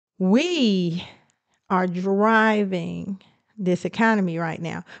We are driving this economy right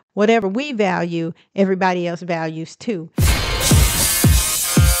now. Whatever we value, everybody else values too.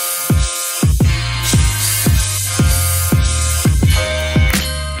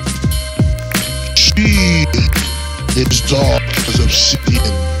 She is dark as obsidian,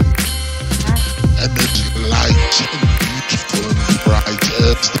 and as light and beautiful and bright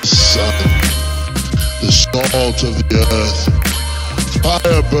as the sun, the salt of the earth,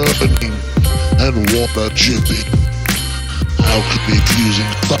 fire burning and water dripping. Alchemy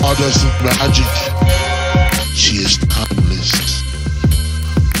fusing stardust and magic. She is timeless.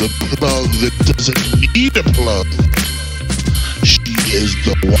 The plug that doesn't need a plug. She is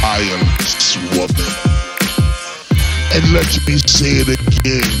the wireless woman. And let me say it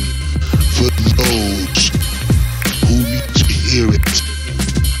again for those who need to hear it.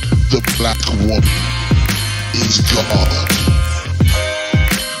 The black woman is God.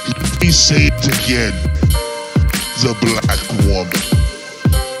 Let me say it again. The black woman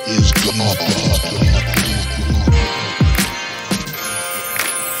is God.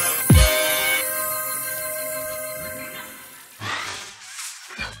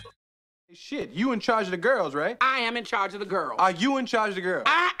 Shit, you in charge of the girls, right? I am in charge of the girls. Are you in charge of the girls?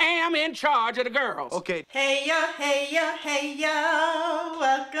 I am in charge of the girls. Okay. Hey yo, hey yo, hey yo,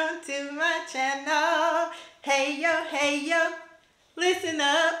 welcome to my channel. Hey yo, listen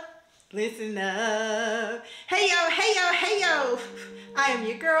up, listen up. Hey yo, I am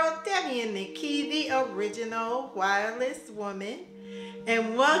your girl, Debbie and Nikki, the original wireless woman.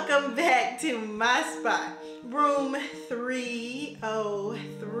 And welcome back to my spot, room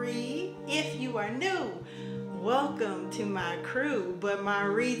 303. If you are new, welcome to my crew. But my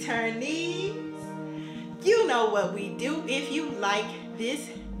returnees, you know what we do. If you like this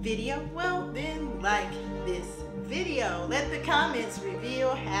video, well then like this video. Let the comments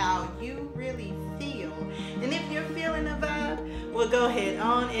reveal how you really feel. And if you're feeling a vibe, well go ahead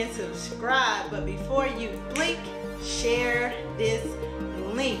on and subscribe. But before you blink, share this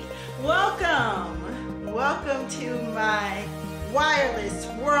link. Welcome to my wireless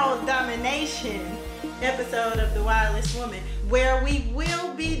world domination episode of the Wireless Woman, where we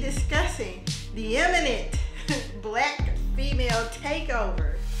will be discussing the imminent black female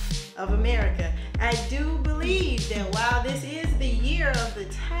takeover of America. I do believe that while this is the year of the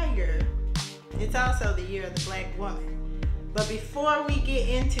tiger, it's also the year of the black woman. But before we get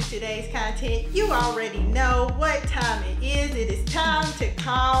into today's content, you already know what time it is. It is time to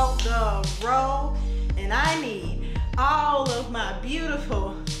call the roll. And I need all of my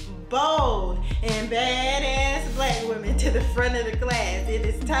beautiful, bold, and badass black women to the front of the class. It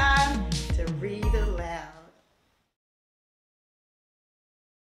is time to read aloud.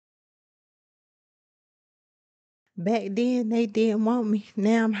 Back then, they didn't want me.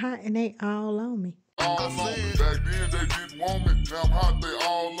 Now I'm hot and they all on me. Back then they didn't want me, now I'm hot, they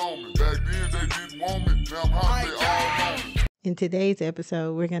all on me. Back then they didn't want me, now I'm hot, they all on me. In today's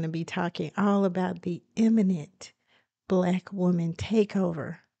episode, we're going to be talking all about the imminent black woman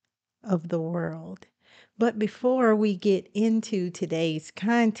takeover of the world. But before we get into today's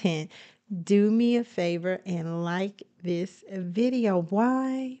content, do me a favor and like this video.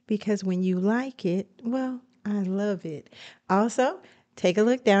 Why? Because when you like it, well, I love it. Also, take a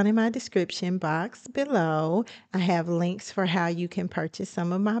look down in my description box below. I have links for how you can purchase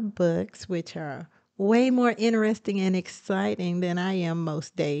some of my books, which are way more interesting and exciting than I am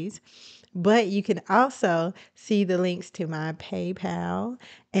most days. But you can also see the links to my PayPal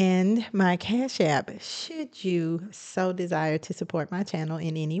and my Cash App, should you so desire to support my channel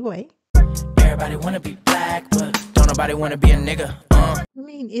in any way. Everybody wanna be black, but don't nobody wanna be a nigga. I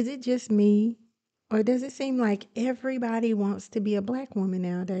mean, is it just me? Or does it seem like everybody wants to be a black woman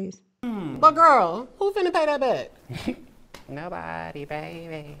nowadays? But girl, who finna pay that back? Nobody,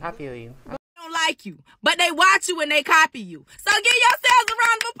 baby. I feel you. Don't like you, but they watch you and they copy you. So give yourselves a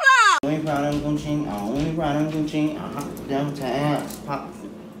round of applause. Only problem Gucci, only problem Gucci, them to ass pop.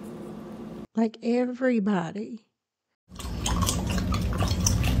 Like everybody.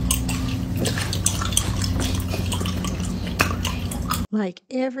 Like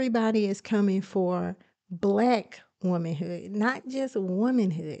everybody is coming for black womanhood, not just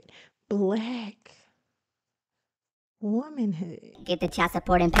womanhood, black womanhood. Get the child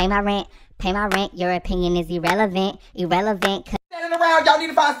support and pay my rent. Pay my rent. Your opinion is irrelevant. Standing around, y'all need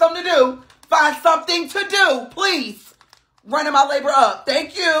to find something to do. Find something to do, please. Running my labor up.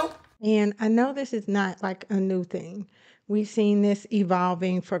 Thank you. And I know this is not like a new thing. We've seen this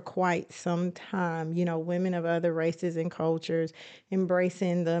evolving for quite some time. You know, women of other races and cultures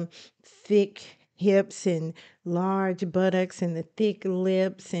embracing the thick hips and large buttocks and the thick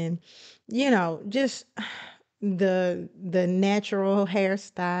lips and, just the natural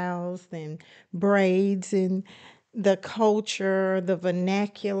hairstyles and braids and the culture, the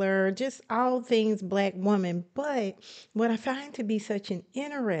vernacular, just all things Black woman. But what I find to be such an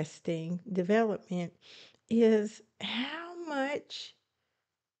interesting development is how much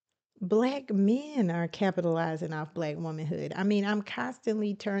Black men are capitalizing off Black womanhood. I mean, I'm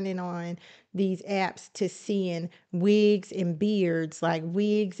constantly turning on these apps to seeing wigs and beards, like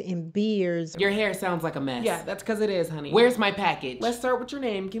wigs and beards. Your hair sounds like a mess. Yeah, that's because it is, honey. Where's my package? Let's start with your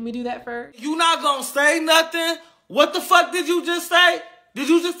name. Can we do that first? You not gonna say nothing? What the fuck did you just say? Did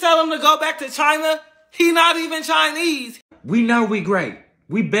you just tell him to go back to China? He not even Chinese. We know we great.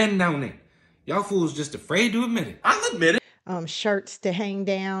 We been known it. Y'all fools just afraid to admit it. I'll admit it. Shirts to hang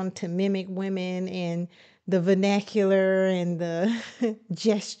down to mimic women and the vernacular and the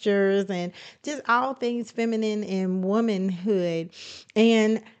gestures and just all things feminine and womanhood.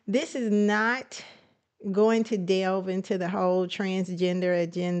 And this is not going to delve into the whole transgender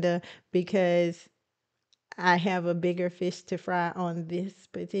agenda because I have a bigger fish to fry on this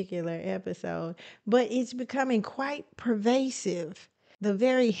particular episode, but it's becoming quite pervasive. The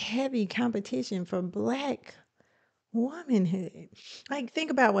very heavy competition for Black womanhood. Like, think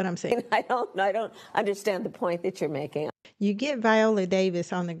about what I'm saying. I don't understand the point that you're making. You get Viola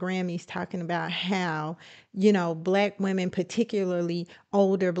Davis on the Grammys talking about how, Black women, particularly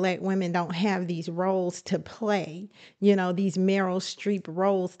older Black women, don't have these roles to play, these Meryl Streep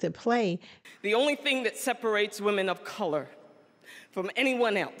roles to play. The only thing that separates women of color from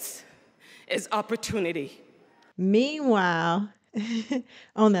anyone else is opportunity. Meanwhile,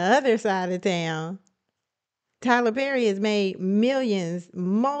 on the other side of town, Tyler Perry has made millions,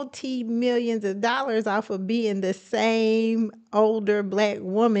 multi-millions of dollars off of being the same older Black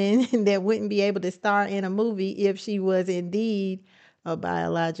woman that wouldn't be able to star in a movie if she was indeed a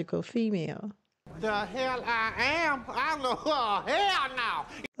biological female. The hell I am? I know, hell no.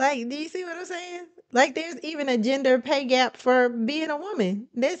 Like, do you see what I'm saying? Like, there's even a gender pay gap for being a woman.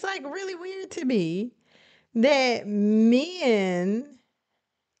 That's like really weird to me that men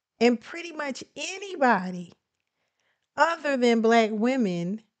and pretty much anybody other than Black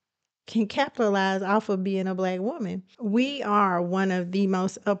women can capitalize off of being a Black woman. We are one of the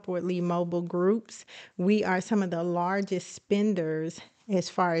most upwardly mobile groups. We are some of the largest spenders as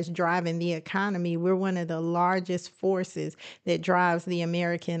far as driving the economy. We're one of the largest forces that drives the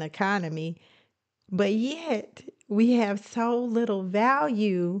American economy. But yet we have so little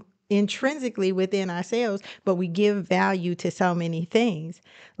value intrinsically within ourselves, but we give value to so many things.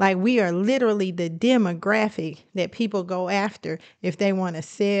 Like, we are literally the demographic that people go after if they want to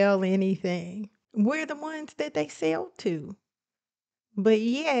sell anything. We're the ones that they sell to. But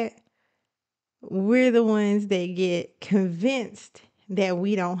yet, we're the ones that get convinced that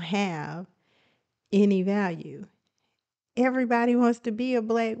we don't have any value. Everybody wants to be a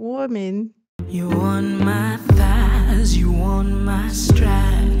Black woman. You on my thighs, you on my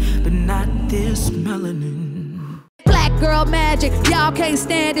stride, but not this melanin. Black girl magic, y'all can't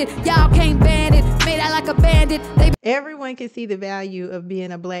stand it, y'all can't ban it, made out like a bandit. Everyone can see the value of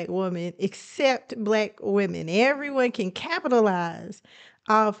being a Black woman except Black women. Everyone can capitalize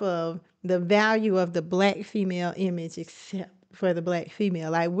off of the value of the Black female image except for the Black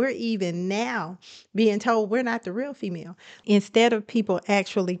female. Like, we're even now being told we're not the real female. Instead of people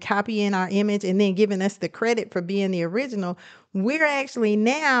actually copying our image and then giving us the credit for being the original, we're actually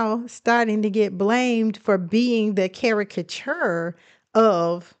now starting to get blamed for being the caricature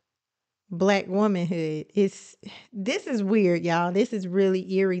of Black womanhood. This is weird, y'all. This is really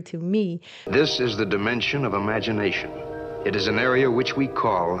eerie to me. This is the dimension of imagination. It is an area which we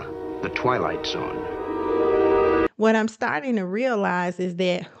call the Twilight Zone. What I'm starting to realize is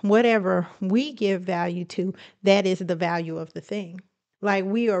that whatever we give value to, that is the value of the thing. Like,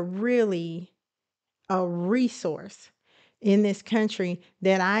 we are really a resource in this country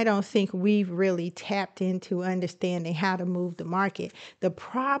that I don't think we've really tapped into understanding how to move the market. The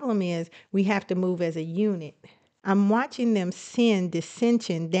problem is we have to move as a unit. I'm watching them send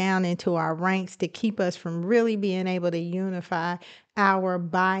dissension down into our ranks to keep us from really being able to unify our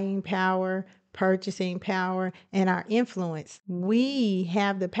buying power, purchasing power, and our influence. We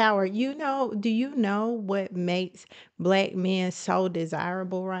have the power. Do you know what makes Black men so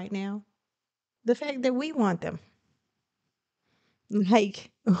desirable right now? The fact that we want them.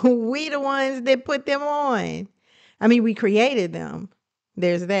 Like, we the ones that put them on. I mean, we created them.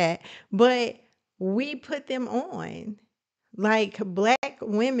 There's that. But we put them on. Like, black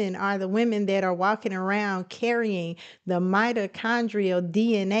women are the women that are walking around carrying the mitochondrial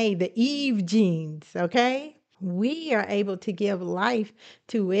DNA, the Eve genes, okay? We are able to give life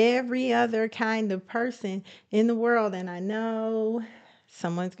to every other kind of person in the world. And I know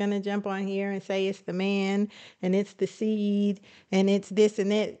someone's going to jump on here and say it's the man and it's the seed and it's this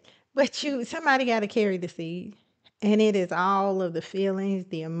and that. But somebody got to carry the seed. And it is all of the feelings,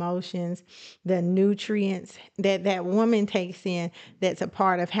 the emotions, the nutrients that that woman takes in that's a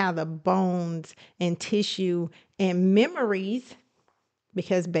part of how the bones and tissue and memories,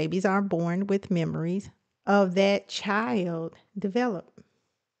 because babies are born with memories, of that child develop.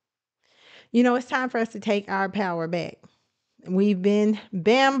 You know, it's time for us to take our power back. We've been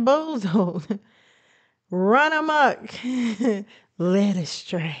bamboozled, run amok, led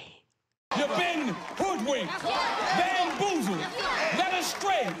astray. You've been hoodwinked, bamboozled, led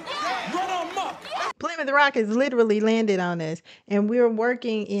astray, run amok. Plymouth Rock has literally landed on us, and we're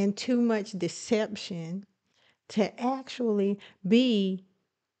working in too much deception to actually be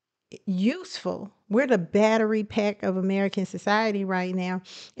useful. We're the battery pack of American society right now,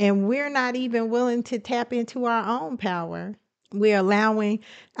 and we're not even willing to tap into our own power. We're allowing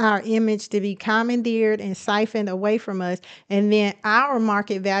our image to be commandeered and siphoned away from us, and then our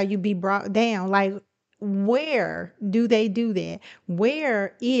market value be brought down. Like, where do they do that?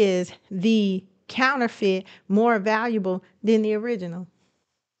 Where is the counterfeit more valuable than the original?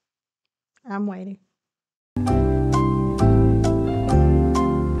 I'm waiting.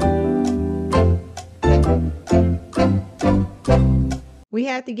 We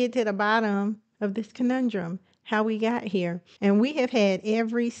have to get to the bottom of this conundrum, how we got here. And we have had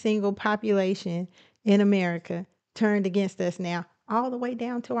every single population in America turned against us now, all the way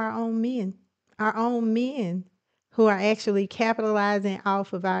down to our own men who are actually capitalizing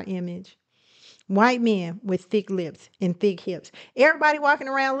off of our image. White men with thick lips and thick hips. Everybody walking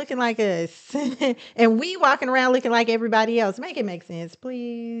around looking like us. And we walking around looking like everybody else. Make it make sense.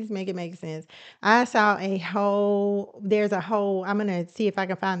 Please make it make sense. I saw there's a whole, I'm going to see if I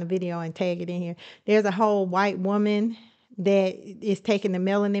can find the video and tag it in here. There's a whole white woman that is taking the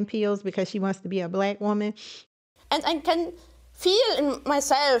melanin pills because she wants to be a black woman. And I can feel in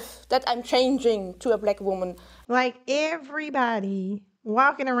myself that I'm changing to a black woman. Like, everybody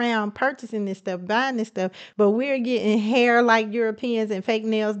walking around purchasing this stuff, buying this stuff, but we're getting hair like Europeans and fake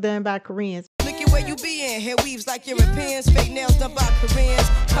nails done by Koreans. Look at where you be in. Hair weaves like Europeans, fake nails done by Koreans.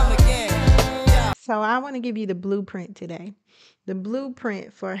 Come again. Yeah. So I want to give you the blueprint today. The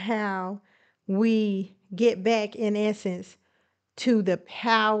blueprint for how we get back, in essence, to the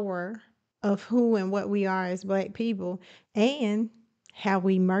power of who and what we are as black people, and how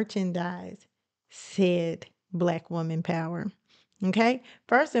we merchandise said black woman power. Okay,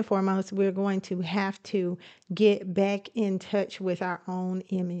 first and foremost, we're going to have to get back in touch with our own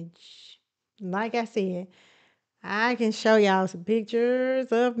image. Like I said, I can show y'all some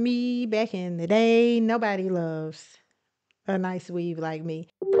pictures of me back in the day. Nobody loves a nice weave like me.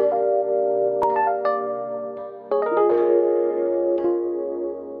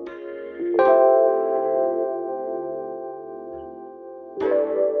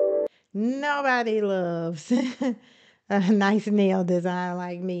 Nobody loves a nice nail design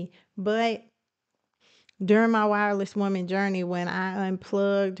like me. But during my Wireless Woman journey, when I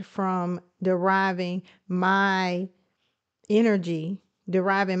unplugged from deriving my energy,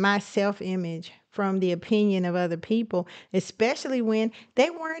 deriving my self-image from the opinion of other people, especially when they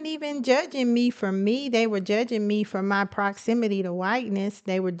weren't even judging me for me, they were judging me for my proximity to whiteness.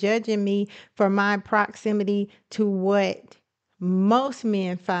 They were judging me for my proximity to what most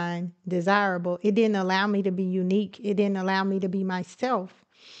men find desirable. It didn't allow me to be unique. It didn't allow me to be myself.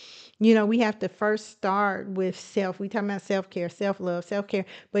 You know, we have to first start with self. We talking about self-care, self-love, self-care,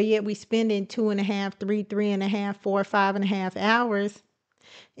 but yet we spending 2.5, 3.5, 4, 5.5 hours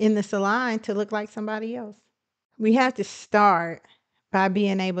in the salon to look like somebody else. We have to start by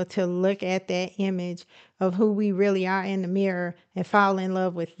being able to look at that image of who we really are in the mirror and fall in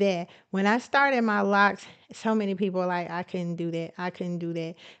love with that. When I started my locks, so many people were like, I couldn't do that. I couldn't do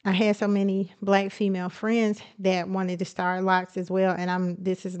that. I had so many black female friends that wanted to start locks as well. And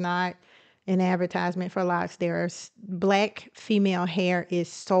this is not an advertisement for locks. Black female hair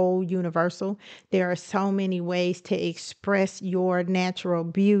is so universal. There are so many ways to express your natural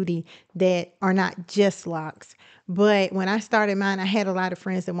beauty that are not just locks. But when I started mine, I had a lot of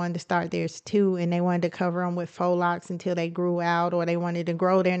friends that wanted to start theirs too, and they wanted to cover them with faux locks until they grew out, or they wanted to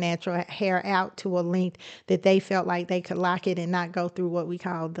grow their natural hair out to a length that they felt like they could lock it and not go through what we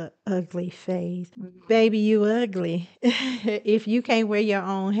call the ugly phase. Baby, you ugly. If you can't wear your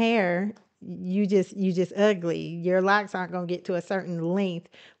own hair, you just ugly. Your locks aren't gonna get to a certain length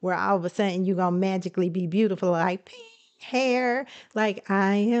where all of a sudden you're gonna magically be beautiful like pink hair. Like,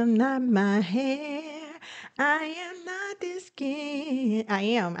 I am not my hair. I am not this skin. I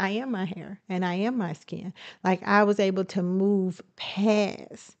am my hair and I am my skin. Like, I was able to move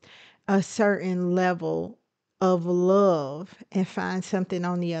past a certain level of love and find something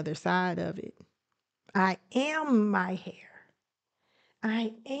on the other side of it. I am my hair.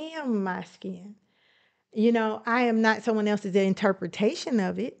 I am my skin. You know, I am not someone else's interpretation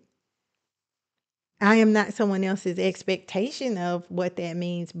of it. I am not someone else's expectation of what that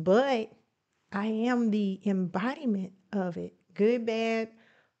means, but I am the embodiment of it, good, bad,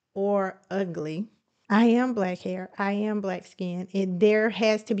 or ugly. I am black hair. I am black skin. And there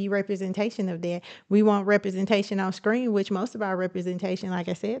has to be representation of that. We want representation on screen, which most of our representation, like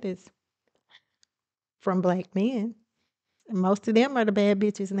I said, is from black men. Most of them are the bad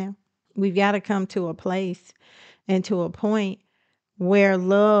bitches now. We've got to come to a place and to a point where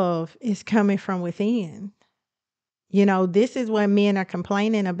love is coming from within. You know, this is what men are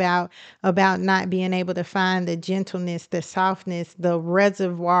complaining about not being able to find the gentleness, the softness, the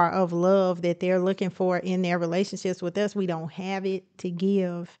reservoir of love that they're looking for in their relationships with us. We don't have it to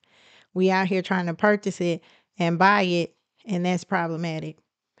give. We out here trying to purchase it and buy it, and that's problematic.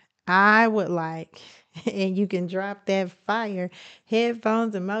 I would like, and you can drop that fire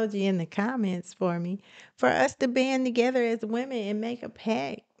headphones emoji in the comments for me, for us to band together as women and make a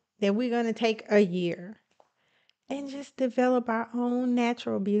pact that we're going to take a year and just develop our own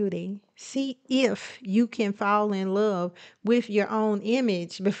natural beauty. See if you can fall in love with your own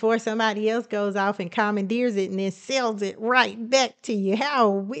image before somebody else goes off and commandeers it and then sells it right back to you.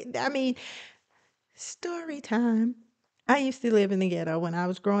 Story time. I used to live in the ghetto when I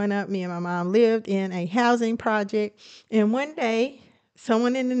was growing up. Me and my mom lived in a housing project. And one day,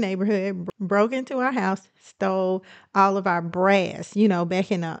 someone in the neighborhood broke into our house, stole all of our brass. You know, back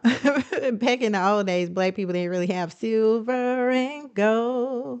in the old days, black people didn't really have silver and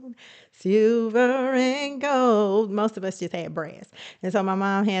gold. Silver and gold. Most of us just had brass. And so my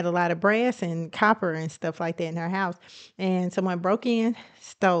mom had a lot of brass and copper and stuff like that in her house. And someone broke in,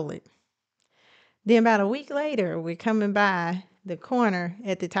 stole it. Then about a week later, we're coming by the corner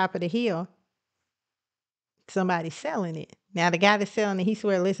at the top of the hill. Somebody's selling it. Now, the guy that's selling it, he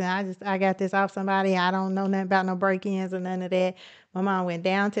swear, listen, I got this off somebody. I don't know nothing about no break-ins or none of that. My mom went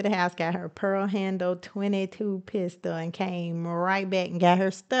down to the house, got her pearl handle 22 pistol, and came right back and got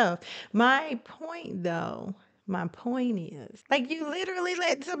her stuff. My point is, like, you literally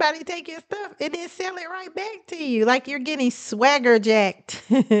let somebody take your stuff and then sell it right back to you. Like you're getting swagger jacked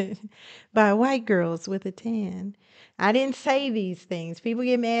by white girls with a tan. I didn't say these things. People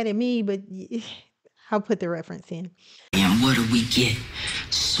get mad at me, but I'll put the reference in. And what do we get?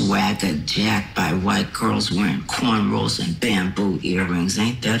 Swagger jacked by white girls wearing cornrows and bamboo earrings.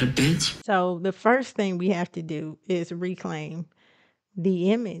 Ain't that a bitch? So the first thing we have to do is reclaim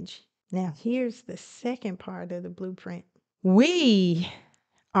the image. Now, here's the second part of the blueprint. We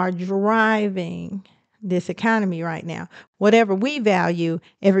are driving this economy right now. Whatever we value,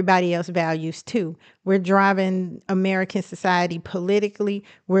 everybody else values too. We're driving American society politically.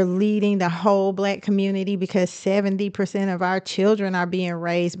 We're leading the whole black community because 70% of our children are being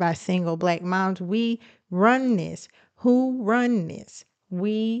raised by single black moms. We run this. Who run this?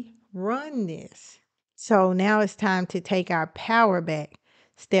 We run this. So now it's time to take our power back.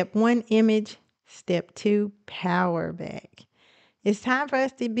 Step 1, image. Step 2, power back. It's time for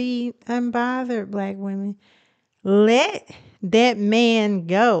us to be unbothered, black women. Let that man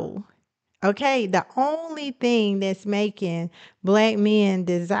go. Okay, the only thing that's making black men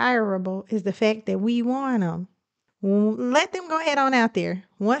desirable is the fact that we want them. Let them go ahead on out there.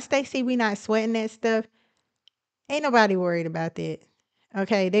 Once they see we not sweating that stuff, ain't nobody worried about that.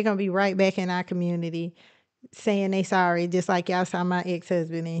 Okay, they're going to be right back in our community saying they sorry, just like y'all saw my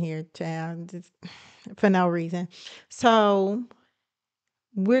ex-husband in here, child, just for no reason. So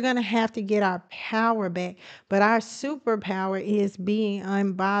we're going to have to get our power back. But our superpower is being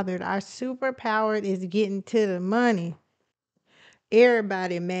unbothered. Our superpower is getting to the money.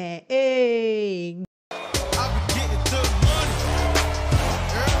 Everybody mad. Hey.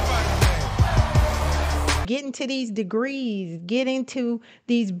 Getting to these degrees, getting to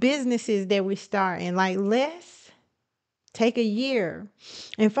these businesses that we're starting. Like, let's take a year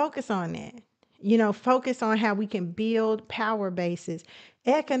and focus on that. You know, focus on how we can build power bases,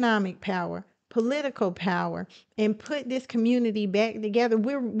 economic power, political power, and put this community back together.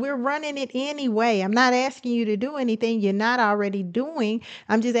 We're running it anyway. I'm not asking you to do anything you're not already doing.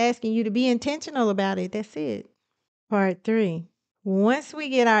 I'm just asking you to be intentional about it. That's it. Part 3. Once we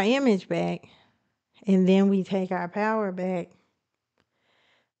get our image back and then we take our power back,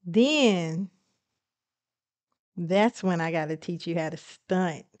 then that's when I got to teach you how to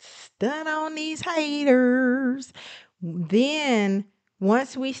stunt on these haters. Then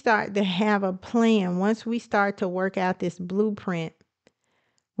once we start to have a plan, once we start to work out this blueprint,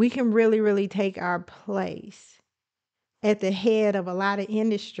 we can really, really take our place at the head of a lot of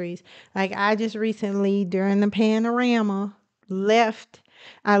industries. Like I just recently, during the panorama,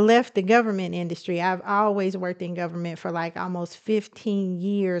 I left the government industry. I've always worked in government for like almost 15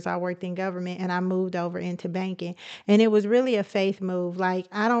 years. I worked in government and I moved over into banking. And it was really a faith move. Like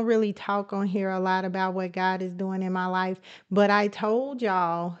I don't really talk on here a lot about what God is doing in my life, but I told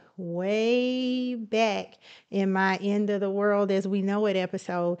y'all way back in my End of the World as We Know It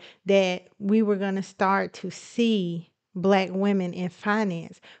episode that we were going to start to see Black women in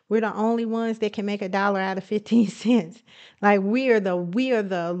finance. We're the only ones that can make $1 out of 15 cents. Like we are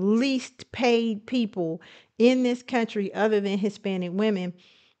the least paid people in this country other than Hispanic women.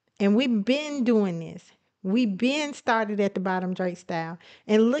 And we've been doing this. We've been started at the bottom, Drake style.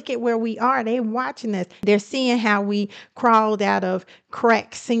 And look at where we are. They're watching us. They're seeing how we crawled out of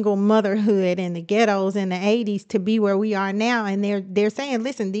crack single motherhood and the ghettos in the 80s to be where we are now. And they're saying,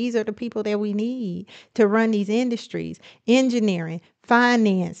 listen, these are the people that we need to run these industries. Engineering,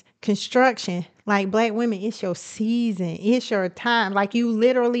 finance, construction. Like Black women, it's your season. It's your time. Like you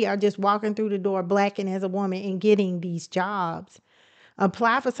literally are just walking through the door blacking as a woman and getting these jobs.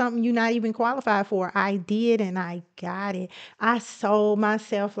 Apply for something you're not even qualified for. I did and I got it. I sold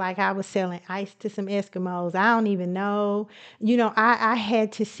myself like I was selling ice to some Eskimos. I don't even know. You know, I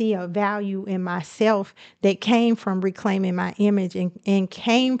had to see a value in myself that came from reclaiming my image and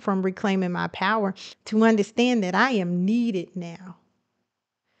came from reclaiming my power to understand that I am needed now.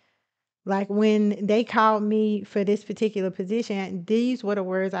 Like when they called me for this particular position, these were the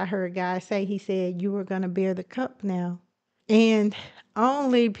words I heard God say. He said, you are going to bear the cup now. And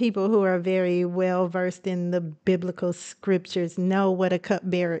only people who are very well versed in the biblical scriptures know what a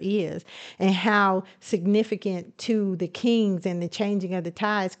cupbearer is and how significant to the kings and the changing of the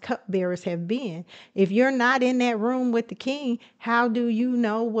tides cupbearers have been. If you're not in that room with the king, how do you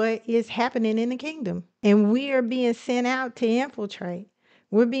know what is happening in the kingdom? And we are being sent out to infiltrate.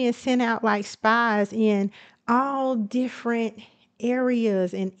 We're being sent out like spies in all different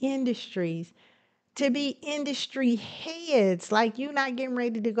areas and industries to be industry heads. Like you're not getting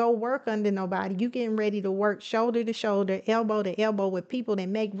ready to go work under nobody. You getting ready to work shoulder to shoulder, elbow to elbow with people that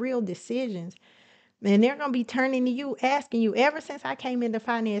make real decisions. And they're going to be turning to you, asking you, ever since I came into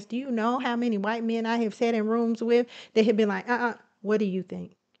finance, do you know how many white men I have sat in rooms with that have been like, what do you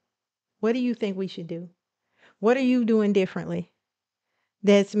think? What do you think we should do? What are you doing differently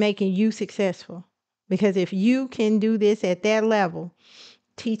that's making you successful? Because if you can do this at that level,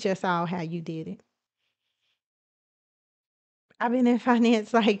 teach us all how you did it. I've been in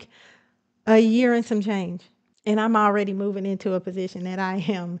finance like a year and some change, and I'm already moving into a position that I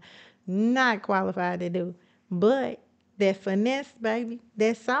am not qualified to do. But that finesse, baby,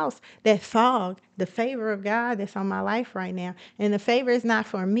 that sauce, that fog, the favor of God that's on my life right now. And the favor is not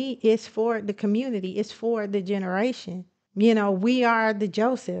for me, it's for the community, it's for the generation. You know, we are the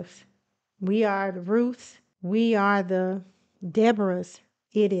Josephs, we are the Ruths, we are the Deborahs.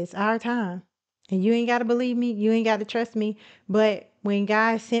 It is our time. And you ain't got to believe me. You ain't got to trust me. But when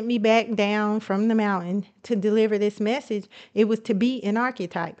God sent me back down from the mountain to deliver this message, it was to be an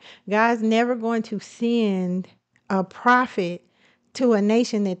archetype. God's never going to send a prophet to a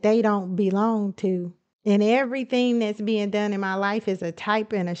nation that they don't belong to. And everything that's being done in my life is a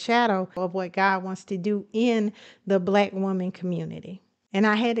type and a shadow of what God wants to do in the Black woman community. And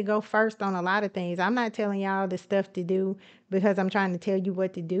I had to go first on a lot of things. I'm not telling y'all the stuff to do because I'm trying to tell you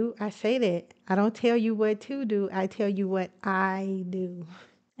what to do. I say that. I don't tell you what to do. I tell you what I do.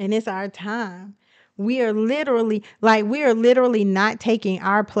 And it's our time. We are literally not taking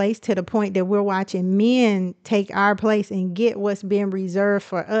our place to the point that we're watching men take our place and get what's been reserved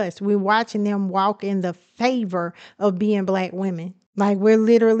for us. We're watching them walk in the favor of being Black women. Like we're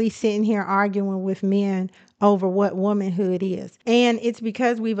literally sitting here arguing with men over what womanhood is. And it's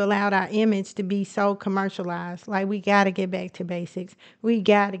because we've allowed our image to be so commercialized. Like we got to get back to basics. We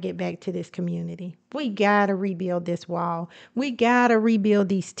got to get back to this community. We got to rebuild this wall. We got to rebuild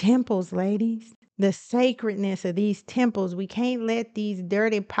these temples, ladies. The sacredness of these temples. We can't let these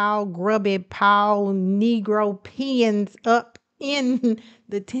dirty paw, grubby paw, Negro peons up in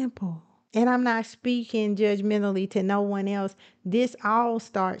the temple. And I'm not speaking judgmentally to no one else. This all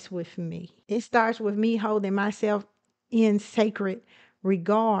starts with me. It starts with me holding myself in sacred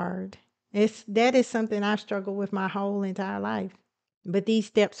regard. That is something I've struggled with my whole entire life. But these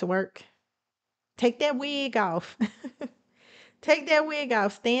steps work. Take that wig off. Take that wig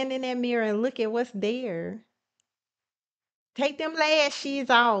off. Stand in that mirror and look at what's there. Take them lashes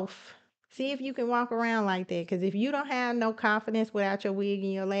off. See if you can walk around like that. Because if you don't have no confidence without your wig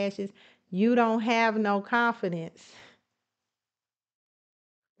and your lashes, you don't have no confidence.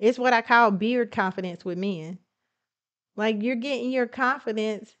 It's what I call beard confidence with men. Like, you're getting your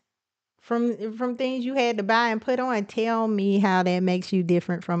confidence from things you had to buy and put on. Tell me how that makes you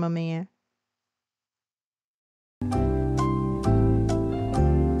different from a man.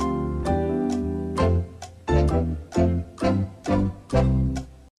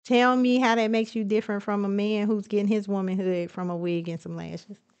 Tell me how that makes you different from a man who's getting his womanhood from a wig and some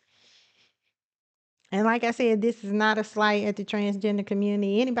lashes. And like I said, this is not a slight at the transgender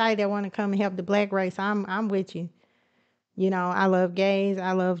community. Anybody that want to come and help the black race, I'm with you. You know, I love gays.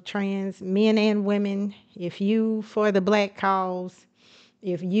 I love trans men and women. If you for the black cause,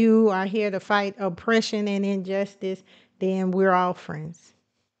 if you are here to fight oppression and injustice, then we're all friends.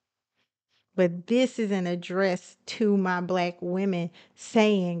 But this is an address to my black women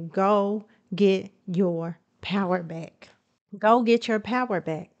saying, go get your power back. Go get your power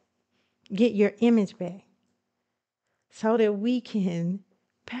back. Get your image back. So that we can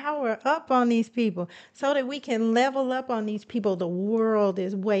power up on these people. So that we can level up on these people. The world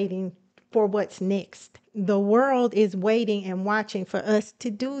is waiting for what's next. The world is waiting and watching for us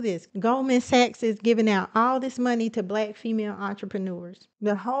to do this. Goldman Sachs is giving out all this money to black female entrepreneurs.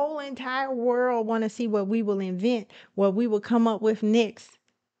 The whole entire world want to see what we will invent, what we will come up with next.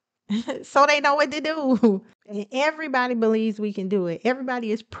 So they know what to do. And everybody believes we can do it.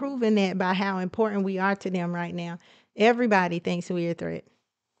 Everybody is proving that by how important we are to them right now. Everybody thinks we're a threat.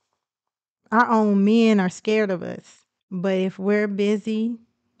 Our own men are scared of us. But if we're busy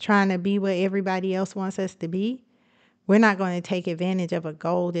trying to be what everybody else wants us to be, we're not going to take advantage of a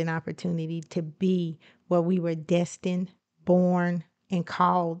golden opportunity to be what we were destined, born, and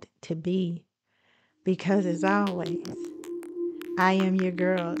called to be. Because as always, I am your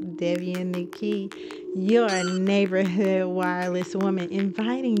girl, Debbie Nikki, your neighborhood wireless woman,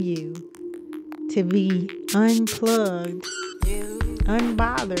 inviting you to be unplugged,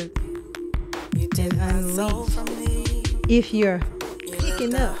 unbothered, and unleashed. If you're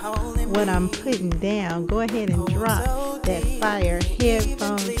picking up what I'm putting down, go ahead and drop that fire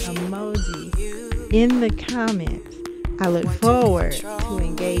headphones emoji in the comments. I look forward to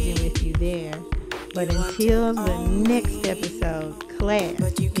engaging with you there. But until the next episode, class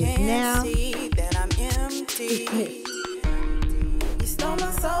is now dismissed. You stole my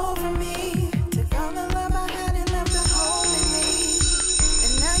soul from me, took all the love I had and left a hole in me.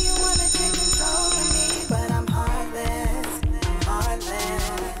 And now you wanna take control of me, but I'm heartless,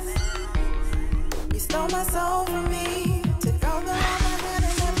 heartless. You stole my soul from me.